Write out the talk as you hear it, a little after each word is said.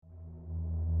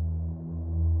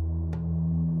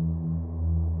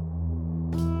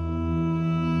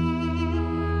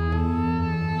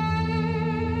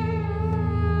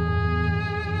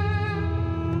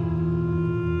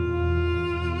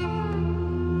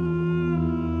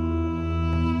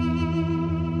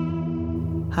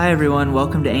Hi everyone,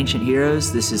 welcome to Ancient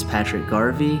Heroes. This is Patrick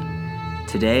Garvey.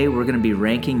 Today we're going to be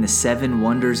ranking the 7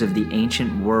 wonders of the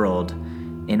ancient world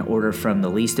in order from the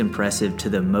least impressive to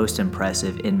the most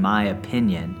impressive, in my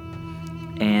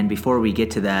opinion. And before we get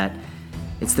to that,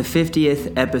 it's the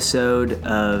 50th episode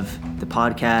of the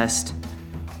podcast.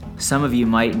 Some of you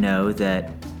might know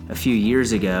that a few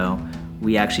years ago,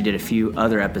 we actually did a few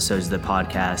other episodes of the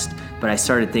podcast, but I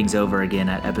started things over again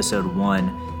at episode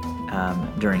 1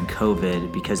 during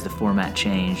COVID because the format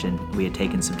changed and we had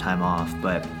taken some time off.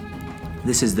 But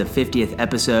this is the 50th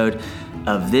episode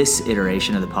of this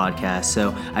iteration of the podcast.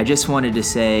 So I just wanted to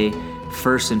say,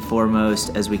 first and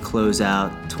foremost, as we close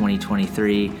out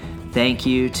 2023, thank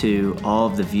you to all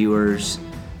of the viewers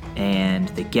and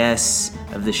the guests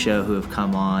of the show who have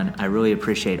come on. I really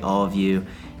appreciate all of you.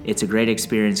 It's a great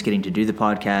experience getting to do the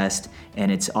podcast,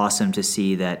 and it's awesome to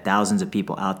see that thousands of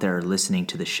people out there are listening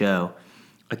to the show.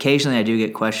 Occasionally I do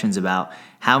get questions about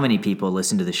how many people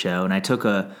listen to the show, and I took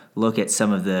a look at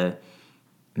some of the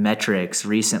metrics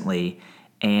recently,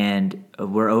 and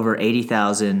we're over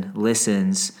 80,000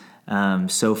 listens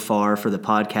so far for the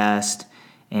podcast.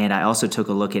 And I also took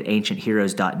a look at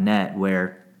ancientheroes.net,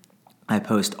 where I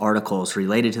post articles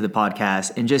related to the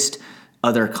podcast and just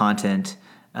other content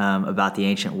about the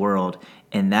ancient world,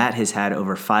 and that has had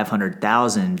over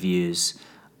 500,000 views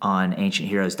on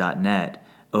ancientheroes.net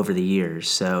over the years.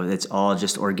 So it's all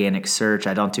just organic search.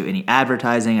 I don't do any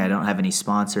advertising. I don't have any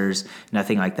sponsors,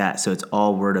 nothing like that. So it's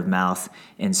all word of mouth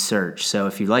and search. So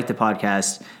if you like the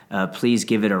podcast, please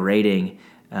give it a rating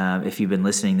if you've been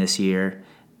listening this year,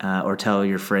 or tell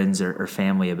your friends or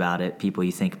family about it, people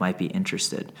you think might be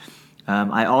interested.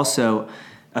 I also,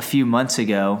 a few months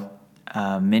ago,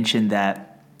 mentioned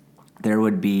that there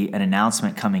would be an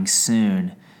announcement coming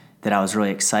soon that I was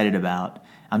really excited about.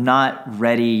 I'm not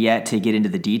ready yet to get into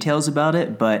the details about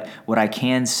it, but what I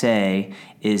can say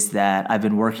is that I've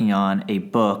been working on a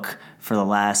book for the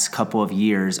last couple of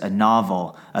years, a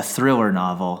novel, a thriller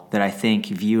novel that I think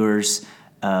viewers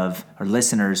of or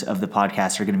listeners of the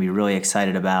podcast are going to be really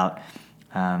excited about.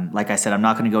 Like I said, I'm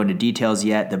not going to go into details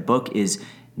yet. The book is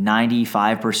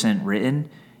 95% written.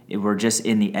 We're just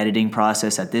in the editing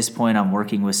process. At this point, I'm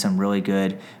working with some really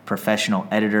good professional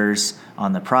editors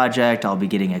on the project. I'll be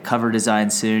getting a cover design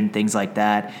soon, things like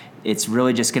that. It's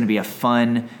really just going to be a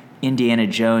fun Indiana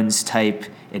Jones type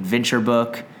adventure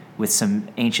book with some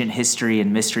ancient history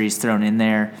and mysteries thrown in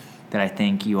there that I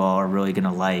think you all are really going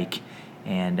to like.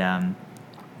 And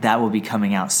that will be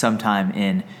coming out sometime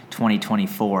in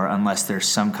 2024, unless there's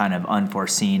some kind of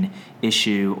unforeseen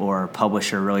issue or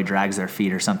publisher really drags their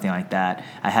feet or something like that.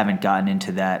 I haven't gotten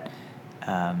into that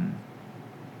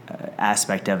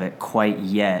aspect of it quite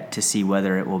yet to see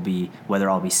whether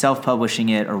I'll be self-publishing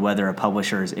it or whether a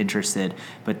publisher is interested.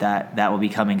 But that will be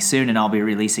coming soon, and I'll be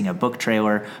releasing a book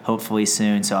trailer hopefully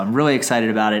soon. So I'm really excited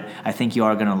about it. I think you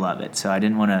are going to love it. So I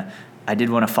did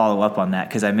want to follow up on that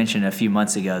because I mentioned a few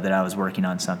months ago that I was working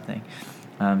on something.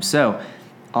 So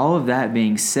all of that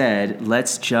being said,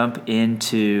 let's jump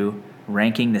into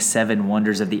ranking the 7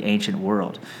 wonders of the ancient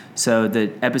world. So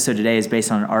the episode today is based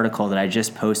on an article that I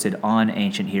just posted on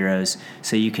Ancient Heroes,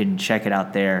 so you can check it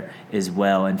out there as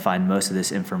well and find most of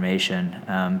this information.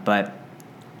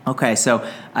 Okay, so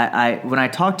when I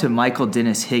talked to Michael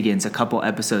Dennis Higgins a couple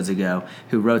episodes ago,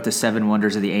 who wrote The 7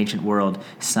 Wonders of the Ancient World,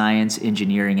 Science,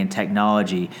 Engineering, and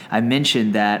Technology, I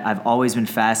mentioned that I've always been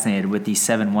fascinated with these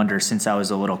 7 wonders since I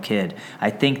was a little kid.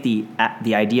 I think the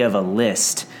idea of a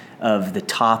list of the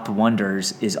top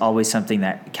wonders is always something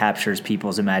that captures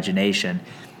people's imagination.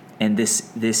 And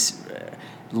this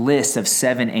list of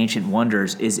 7 ancient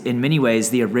wonders is in many ways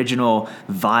the original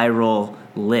viral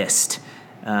list.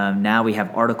 Now we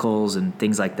have articles and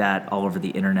things like that all over the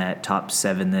internet, top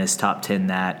 7 this, top 10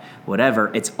 that, whatever.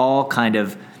 It's all kind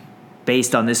of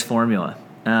based on this formula.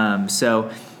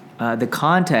 So the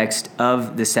context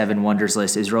of the 7 wonders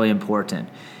list is really important.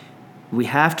 We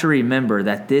have to remember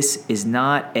that this is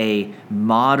not a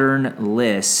modern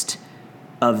list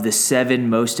of the 7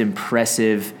 most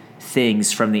impressive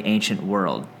things from the ancient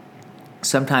world.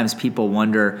 Sometimes people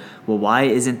wonder, well, why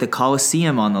isn't the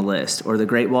Colosseum on the list, or the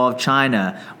Great Wall of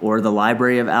China, or the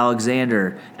Library of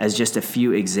Alexander, as just a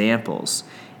few examples?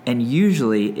 And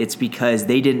usually it's because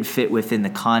they didn't fit within the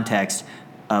context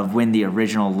of when the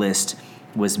original list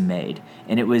was made.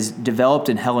 And it was developed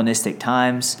in Hellenistic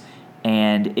times,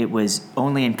 and it was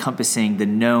only encompassing the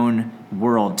known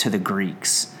world to the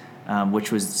Greeks.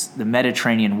 Which was the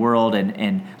Mediterranean world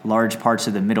and large parts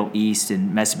of the Middle East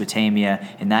and Mesopotamia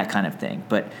and that kind of thing.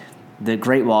 But the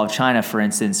Great Wall of China, for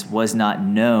instance, was not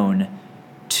known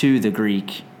to the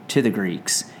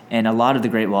Greeks. And a lot of the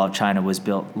Great Wall of China was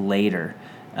built later.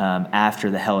 after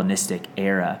the Hellenistic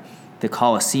era. The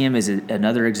Colosseum is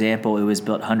another example. It was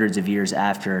built hundreds of years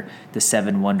after the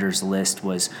Seven Wonders list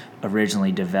was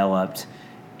originally developed.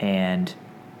 And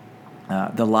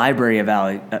the Library of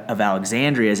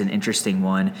Alexandria is an interesting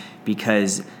one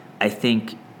because I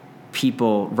think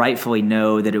people rightfully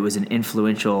know that it was an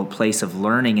influential place of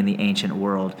learning in the ancient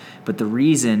world. But the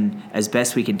reason, as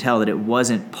best we can tell, that it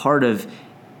wasn't part of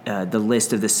the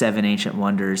list of the seven ancient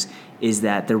wonders is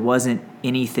that there wasn't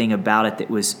anything about it that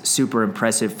was super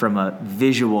impressive from a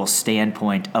visual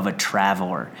standpoint of a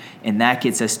traveler. And that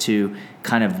gets us to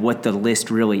kind of what the list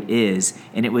really is.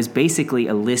 And it was basically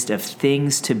a list of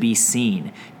things to be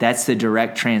seen. That's the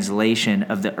direct translation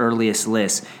of the earliest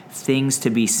list, things to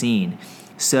be seen.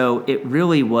 So it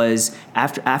really was,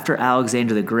 after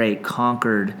Alexander the Great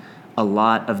conquered a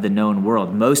lot of the known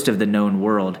world, most of the known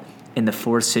world, in the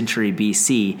 4th century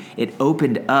BC, it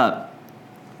opened up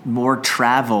more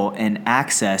travel and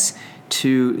access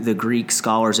to the Greek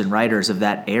scholars and writers of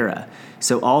that era.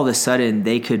 So all of a sudden,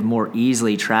 they could more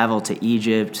easily travel to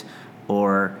Egypt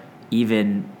or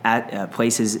even at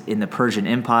places in the Persian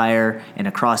Empire and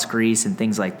across Greece and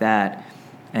things like that,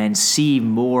 and see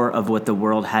more of what the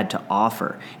world had to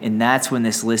offer. And that's when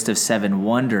this list of seven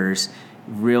wonders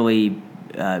really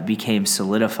became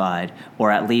solidified,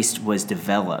 or at least was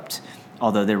developed,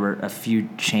 although there were a few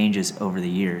changes over the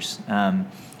years.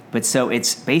 But so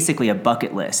it's basically a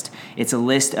bucket list. It's a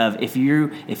list of if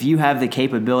you have the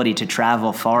capability to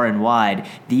travel far and wide,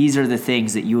 these are the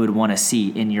things that you would want to see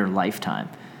in your lifetime.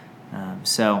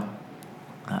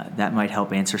 That might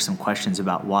help answer some questions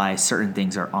about why certain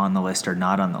things are on the list or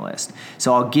not on the list.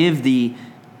 So I'll give the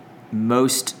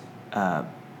most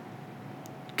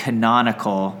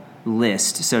canonical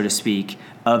list, so to speak,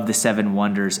 of the seven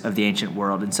wonders of the ancient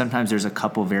world. And sometimes there's a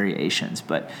couple variations,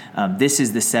 but this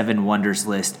is the seven wonders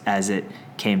list as it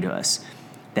came to us.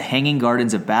 The Hanging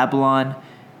Gardens of Babylon,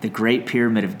 the Great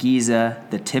Pyramid of Giza,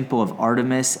 the Temple of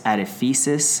Artemis at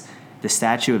Ephesus, the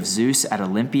statue of Zeus at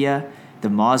Olympia, the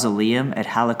Mausoleum at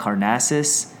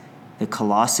Halicarnassus, the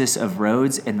Colossus of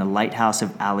Rhodes, and the Lighthouse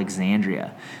of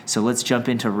Alexandria. So let's jump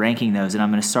into ranking those, and I'm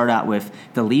going to start out with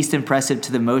the least impressive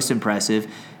to the most impressive.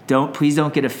 Please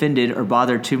don't get offended or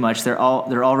bothered too much. They're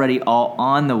already all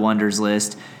on the wonders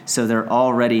list, so they're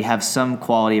already have some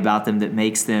quality about them that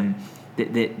makes them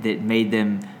that made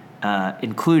them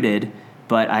included.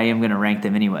 But I am going to rank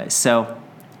them anyways. So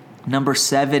number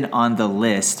 7 on the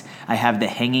list, I have the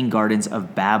Hanging Gardens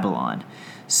of Babylon.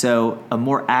 So a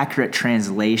more accurate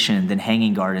translation than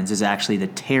Hanging Gardens is actually the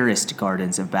Terraced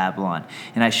Gardens of Babylon.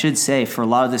 And I should say, for a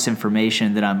lot of this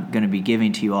information that I'm going to be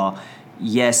giving to you all,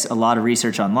 yes, a lot of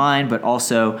research online, but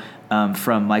also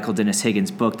from Michael Dennis Higgins'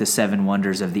 book, The Seven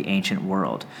Wonders of the Ancient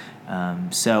World.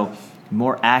 So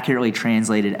more accurately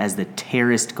translated as the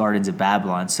Terraced Gardens of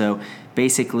Babylon. So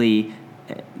basically,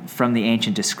 from the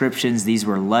ancient descriptions, these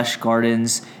were lush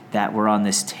gardens that were on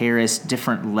this terrace,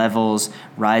 different levels,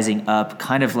 rising up,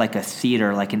 kind of like a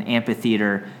theater, like an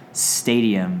amphitheater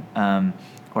stadium,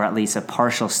 or at least a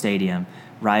partial stadium,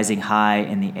 rising high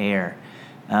in the air.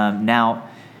 Now,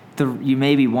 you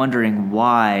may be wondering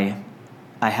why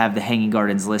I have the Hanging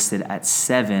Gardens listed at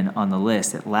 7 on the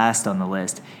list, at last on the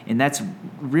list. And that's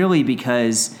really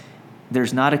because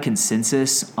there's not a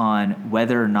consensus on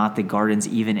whether or not the gardens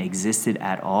even existed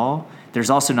at all. There's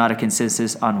also not a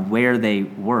consensus on where they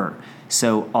were.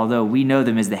 So although we know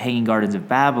them as the Hanging Gardens of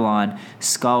Babylon,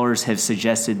 scholars have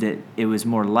suggested that it was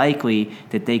more likely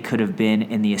that they could have been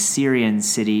in the Assyrian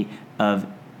city of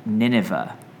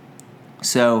Nineveh.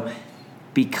 So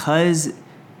because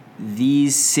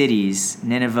these cities,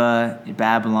 Nineveh,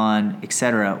 Babylon,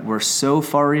 etc., were so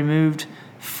far removed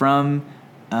from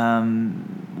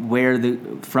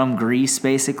from Greece,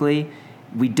 basically,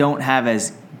 we don't have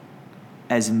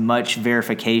as much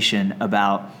verification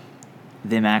about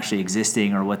them actually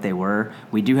existing or what they were.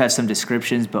 We do have some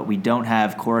descriptions, but we don't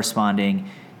have corresponding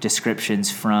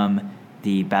descriptions from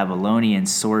the Babylonian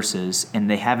sources, and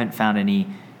they haven't found any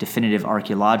definitive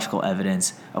archaeological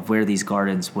evidence of where these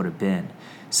gardens would have been.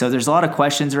 So there's a lot of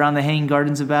questions around the Hanging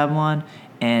Gardens of Babylon,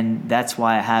 and that's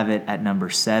why I have it at number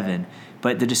 7.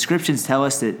 But the descriptions tell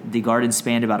us that the gardens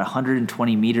spanned about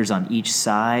 120 meters on each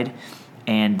side,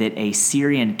 and that a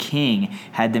Syrian king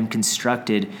had them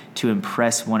constructed to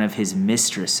impress one of his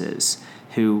mistresses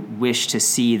who wished to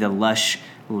see the lush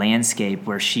landscape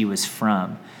where she was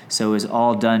from. So it was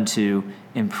all done to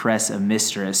impress a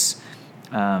mistress,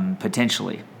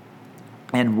 potentially.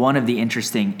 And one of the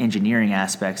interesting engineering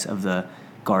aspects of the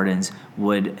gardens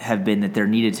would have been that there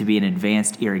needed to be an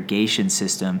advanced irrigation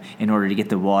system in order to get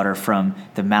the water from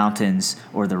the mountains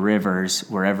or the rivers,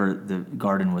 wherever the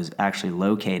garden was actually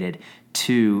located,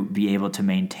 to be able to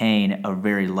maintain a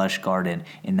very lush garden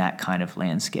in that kind of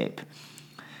landscape.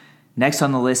 Next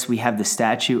on the list, we have the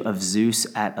statue of Zeus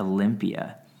at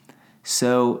Olympia.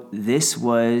 So this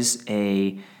was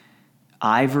a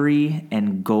ivory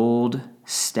and gold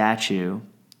statue,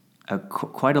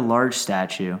 quite a large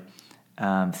statue,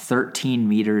 13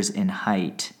 meters in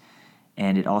height,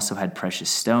 and it also had precious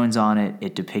stones on it.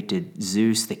 It depicted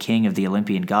Zeus, the king of the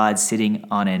Olympian gods, sitting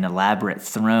on an elaborate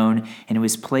throne, and it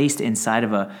was placed inside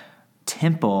of a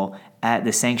temple at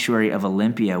the sanctuary of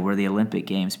Olympia, where the Olympic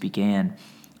Games began.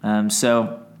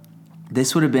 So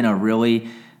this would have been a really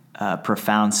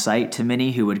profound sight to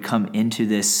many who would come into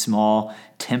this small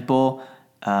temple.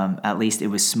 At least it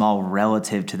was small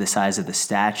relative to the size of the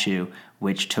statue,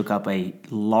 which took up a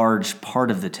large part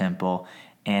of the temple.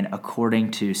 And according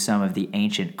to some of the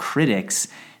ancient critics,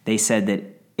 they said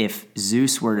that if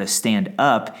Zeus were to stand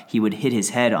up, he would hit his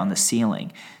head on the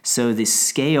ceiling. So the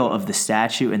scale of the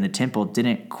statue and the temple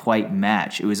didn't quite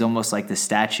match. It was almost like the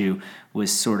statue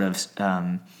was sort of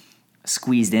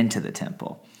squeezed into the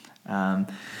temple.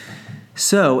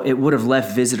 So it would have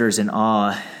left visitors in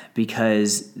awe,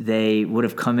 because they would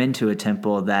have come into a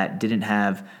temple that didn't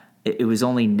have, it was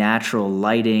only natural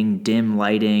lighting, dim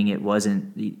lighting. It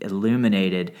wasn't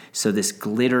illuminated. So this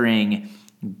glittering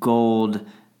gold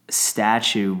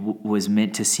statue was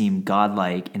meant to seem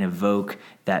godlike and evoke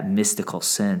that mystical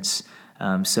sense.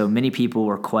 So many people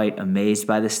were quite amazed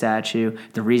by the statue.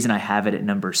 The reason I have it at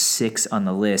number 6 on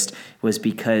the list was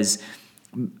because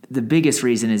the biggest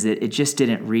reason is that it just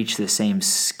didn't reach the same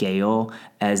scale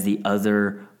as the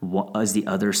other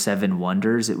 7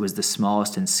 wonders. It was the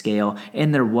smallest in scale,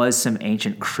 and there was some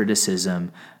ancient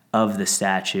criticism of the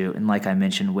statue. And like I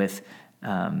mentioned, with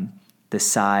the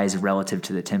size relative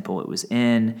to the temple it was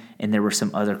in, and there were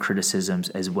some other criticisms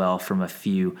as well from a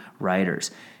few writers.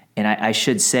 And I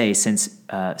should say, since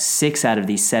 6 out of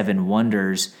these 7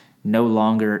 wonders no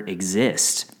longer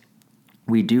exist,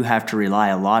 we do have to rely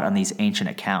a lot on these ancient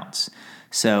accounts.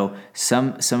 So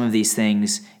some of these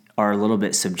things are a little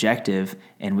bit subjective,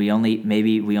 and we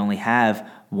only have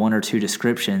 1 or 2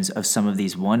 descriptions of some of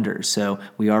these wonders. So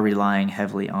we are relying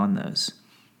heavily on those.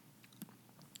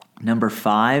 Number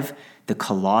 5, the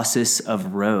Colossus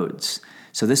of Rhodes.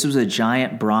 So this was a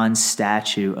giant bronze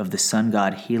statue of the sun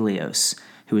god Helios,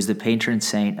 who is the patron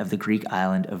saint of the Greek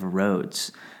island of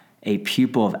Rhodes. A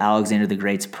pupil of Alexander the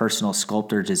Great's personal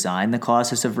sculptor designed the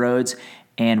Colossus of Rhodes,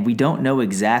 and we don't know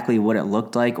exactly what it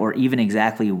looked like or even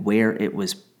exactly where it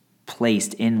was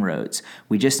placed in Rhodes.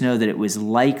 We just know that it was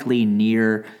likely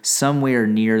somewhere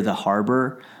near the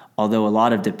harbor, although a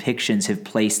lot of depictions have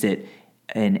placed it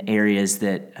in areas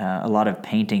that, a lot of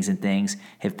paintings and things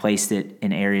have placed it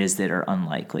in areas that are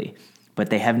unlikely.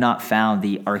 But they have not found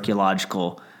the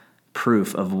archaeological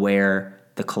proof of where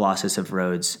the Colossus of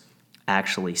Rhodes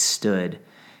actually stood.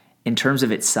 In terms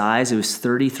of its size, it was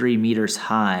 33 meters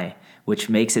high, which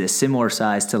makes it a similar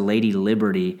size to Lady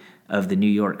Liberty of the New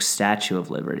York Statue of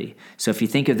Liberty. So if you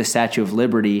think of the Statue of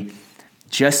Liberty,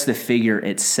 just the figure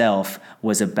itself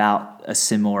was about a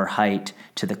similar height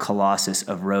to the Colossus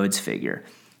of Rhodes figure.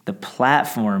 The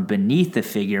platform beneath the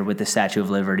figure with the Statue of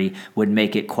Liberty would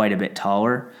make it quite a bit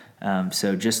taller.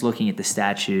 So just looking at the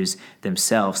statues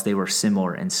themselves, they were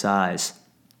similar in size.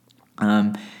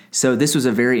 So this was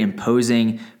a very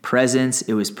imposing presence.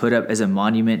 It was put up as a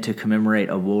monument to commemorate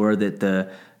a war that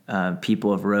the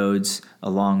people of Rhodes,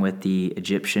 along with the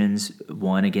Egyptians,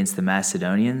 won against the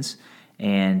Macedonians.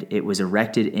 And it was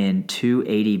erected in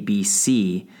 280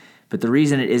 BC. But the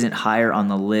reason it isn't higher on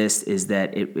the list is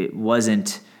that it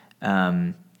wasn't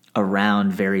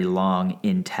around very long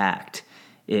intact.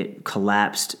 It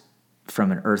collapsed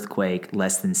from an earthquake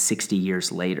less than 60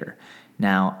 years later.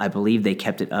 Now, I believe they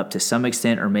kept it up to some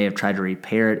extent or may have tried to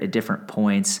repair it at different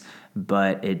points,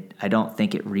 but I don't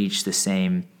think it reached the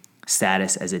same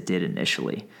status as it did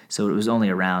initially. So it was only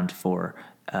around for,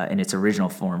 in its original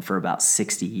form, for about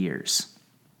 60 years.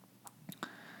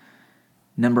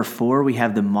 Number 4, we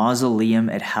have the Mausoleum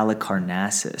at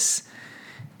Halicarnassus.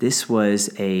 This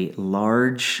was a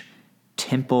large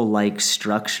temple-like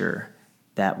structure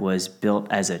that was built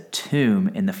as a tomb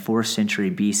in the 4th century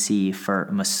BC for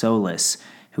Mausolus,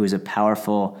 who was a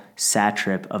powerful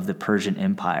satrap of the Persian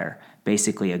Empire,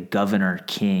 basically a governor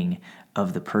king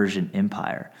of the Persian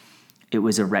Empire. It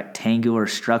was a rectangular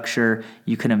structure.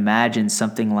 You can imagine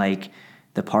something like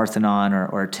the Parthenon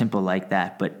or a temple like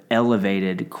that, but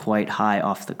elevated quite high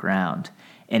off the ground.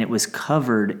 And it was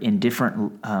covered in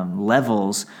different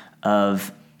levels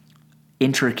of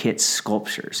intricate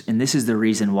sculptures. And this is the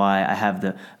reason why I have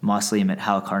the mausoleum at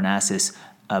Halicarnassus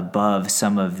above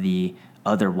some of the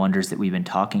other wonders that we've been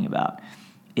talking about,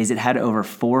 is it had over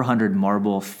 400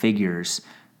 marble figures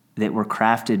that were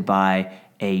crafted by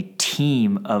a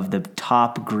team of the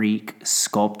top Greek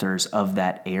sculptors of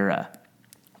that era.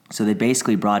 So they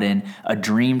basically brought in a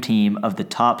dream team of the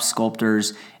top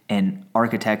sculptors and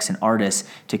architects and artists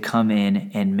to come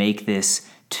in and make this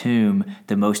tomb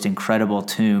the most incredible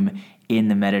tomb in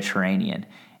the Mediterranean.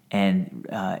 And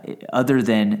other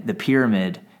than the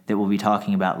pyramid that we'll be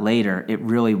talking about later, it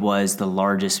really was the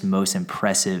largest, most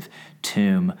impressive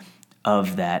tomb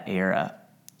of that era.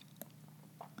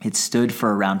 It stood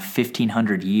for around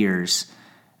 1,500 years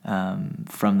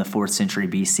from the 4th century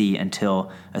BC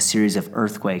until a series of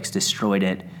earthquakes destroyed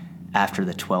it after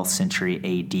the 12th century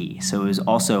AD. So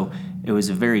it was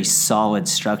a very solid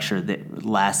structure that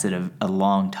lasted a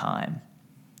long time.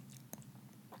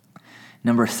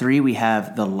 Number 3, we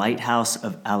have the Lighthouse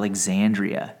of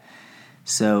Alexandria.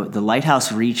 So the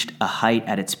lighthouse reached a height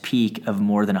at its peak of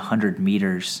more than 100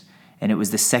 meters, and it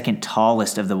was the second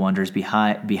tallest of the wonders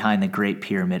behind the Great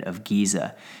Pyramid of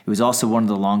Giza. It was also one of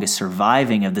the longest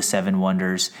surviving of the 7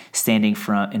 wonders, standing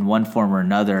in one form or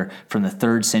another from the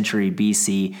 3rd century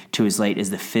BC to as late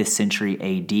as the 5th century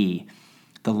AD.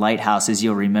 The lighthouse, as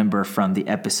you'll remember from the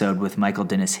episode with Michael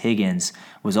Dennis Higgins,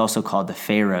 was also called the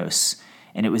Pharos,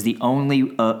 and it was the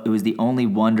only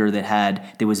wonder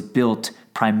that was built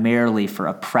primarily for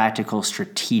a practical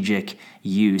strategic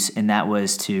use, and that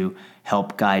was to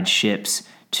help guide ships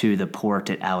to the port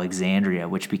at Alexandria,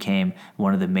 which became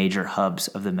one of the major hubs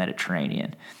of the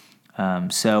Mediterranean.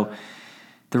 So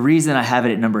the reason I have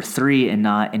it at number 3 and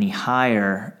not any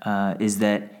higher is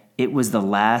that it was the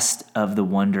last of the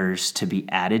wonders to be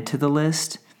added to the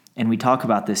list. And we talk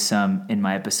about this some in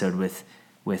my episode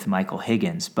with Michael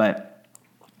Higgins. But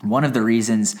one of the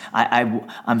reasons,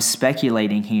 I'm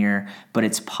speculating here, but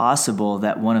it's possible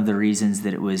that one of the reasons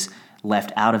that it was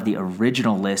left out of the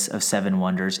original list of 7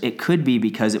 wonders, it could be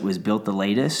because it was built the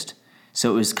latest, so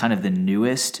it was kind of the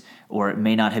newest, or it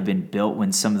may not have been built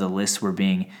when some of the lists were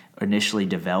being initially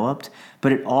developed,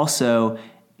 but it also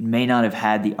may not have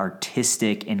had the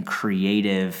artistic and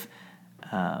creative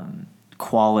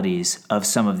qualities of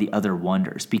some of the other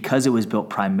wonders, because it was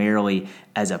built primarily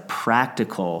as a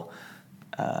practical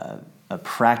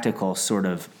sort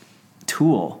of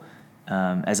tool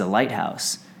as a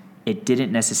lighthouse. It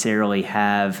didn't necessarily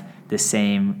have the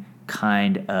same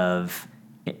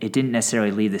it didn't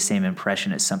necessarily leave the same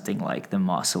impression as something like the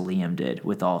mausoleum did,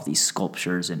 with all of these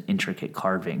sculptures and intricate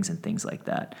carvings and things like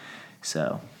that.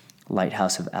 So,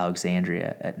 Lighthouse of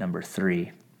Alexandria at number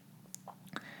 3.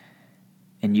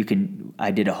 And I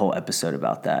did a whole episode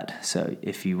about that. So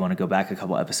if you want to go back a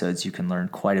couple episodes, you can learn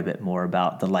quite a bit more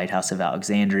about the Lighthouse of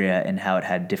Alexandria and how it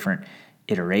had different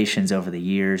iterations over the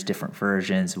years, different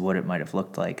versions, what it might have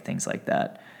looked like, things like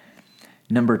that.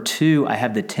 Number 2, I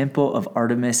have the Temple of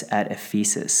Artemis at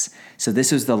Ephesus. So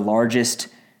this was the largest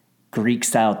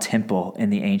Greek-style temple in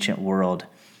the ancient world.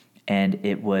 And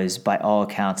it was, by all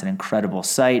accounts, an incredible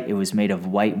sight. It was made of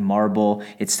white marble.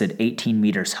 It stood 18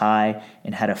 meters high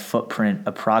and had a footprint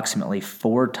approximately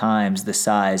 4 times the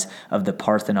size of the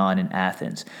Parthenon in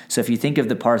Athens. So if you think of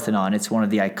the Parthenon, it's one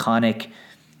of the iconic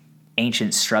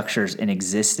ancient structures in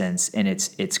existence, and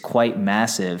it's quite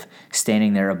massive,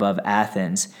 standing there above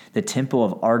Athens. The Temple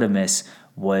of Artemis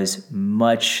was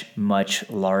much, much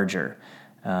larger,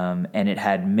 and it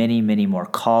had many, many more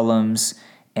columns,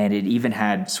 and it even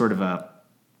had sort of a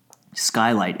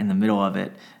skylight in the middle of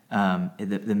it.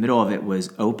 The middle of it was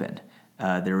open.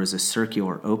 There was a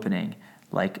circular opening,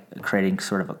 like creating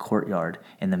sort of a courtyard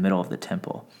in the middle of the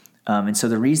temple. And so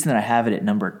the reason that I have it at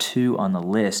number 2 on the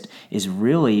list is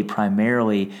really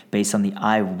primarily based on the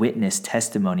eyewitness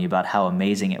testimony about how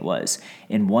amazing it was.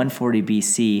 In 140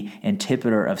 BC,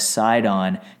 Antipater of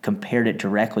Sidon compared it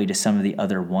directly to some of the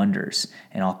other wonders,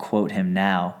 and I'll quote him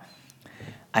now.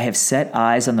 I have set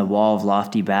eyes on the wall of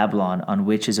lofty Babylon, on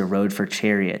which is a road for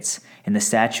chariots, and the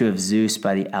statue of Zeus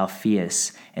by the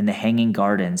Alpheus, and the hanging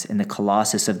gardens, and the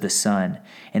colossus of the sun,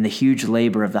 and the huge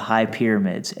labor of the high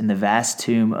pyramids, and the vast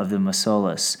tomb of the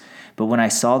Mausolus. But when I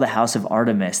saw the house of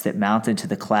Artemis that mounted to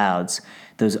the clouds,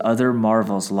 those other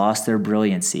marvels lost their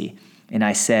brilliancy. And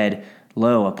I said,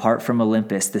 Lo, apart from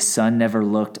Olympus, the sun never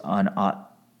looked on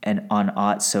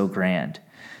aught so grand.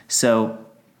 So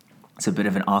it's a bit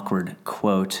of an awkward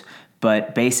quote,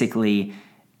 but basically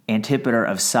Antipater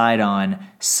of Sidon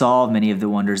saw many of the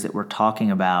wonders that we're talking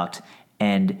about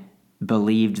and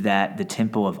believed that the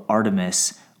temple of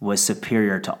Artemis was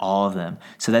superior to all of them.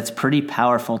 So that's pretty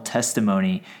powerful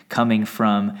testimony coming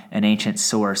from an ancient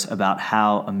source about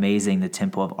how amazing the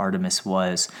Temple of Artemis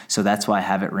was. So that's why I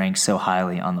have it ranked so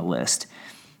highly on the list.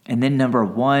 And then number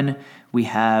 1, we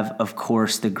have, of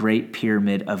course, the Great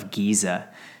Pyramid of Giza.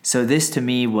 So this to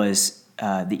me was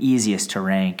the easiest to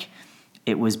rank.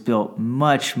 It was built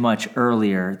much, much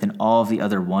earlier than all of the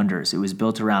other wonders. It was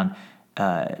built around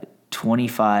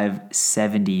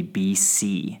 2570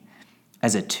 BC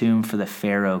as a tomb for the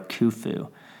pharaoh Khufu.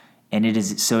 And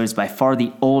it's by far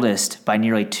the oldest by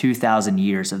nearly 2,000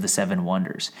 years of the 7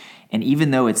 wonders. And even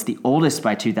though it's the oldest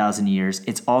by 2,000 years,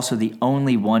 it's also the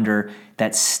only wonder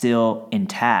that's still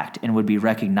intact and would be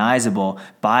recognizable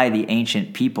by the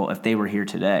ancient people if they were here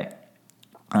today.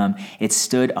 It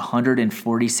stood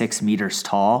 146 meters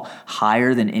tall,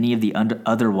 higher than any of the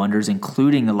other wonders,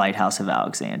 including the Lighthouse of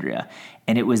Alexandria.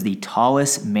 And it was the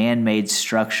tallest man-made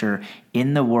structure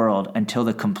in the world until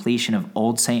the completion of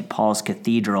Old St. Paul's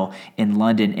Cathedral in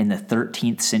London in the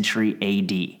 13th century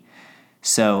AD.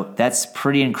 So that's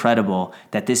pretty incredible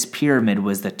that this pyramid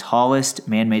was the tallest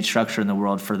man-made structure in the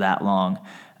world for that long.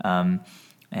 And,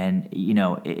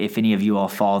 if any of you all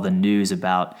follow the news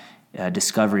about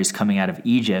discoveries coming out of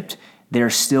Egypt, they're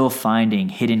still finding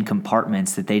hidden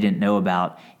compartments that they didn't know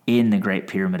about in the Great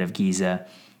Pyramid of Giza.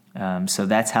 So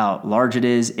that's how large it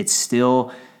is. It's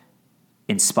still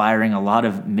inspiring a lot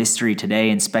of mystery today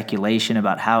and speculation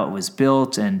about how it was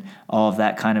built and all of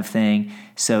that kind of thing.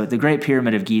 So the Great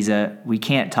Pyramid of Giza, we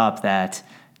can't top that.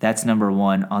 That's number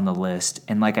 1 on the list.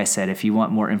 And like I said, if you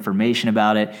want more information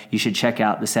about it, you should check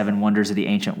out The 7 Wonders of the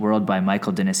Ancient World by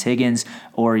Michael Dennis Higgins,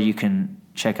 or you can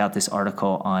check out this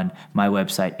article on my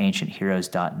website,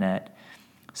 ancientheroes.net.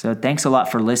 So thanks a lot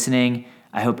for listening.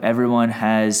 I hope everyone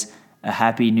has a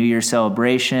happy New Year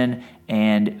celebration,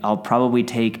 and I'll probably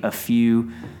take a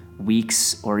few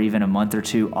weeks or even a month or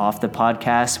 2 off the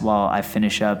podcast while I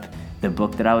finish up the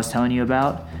book that I was telling you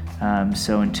about.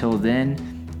 So until then,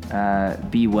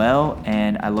 be well,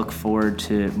 and I look forward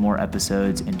to more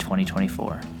episodes in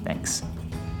 2024. Thanks.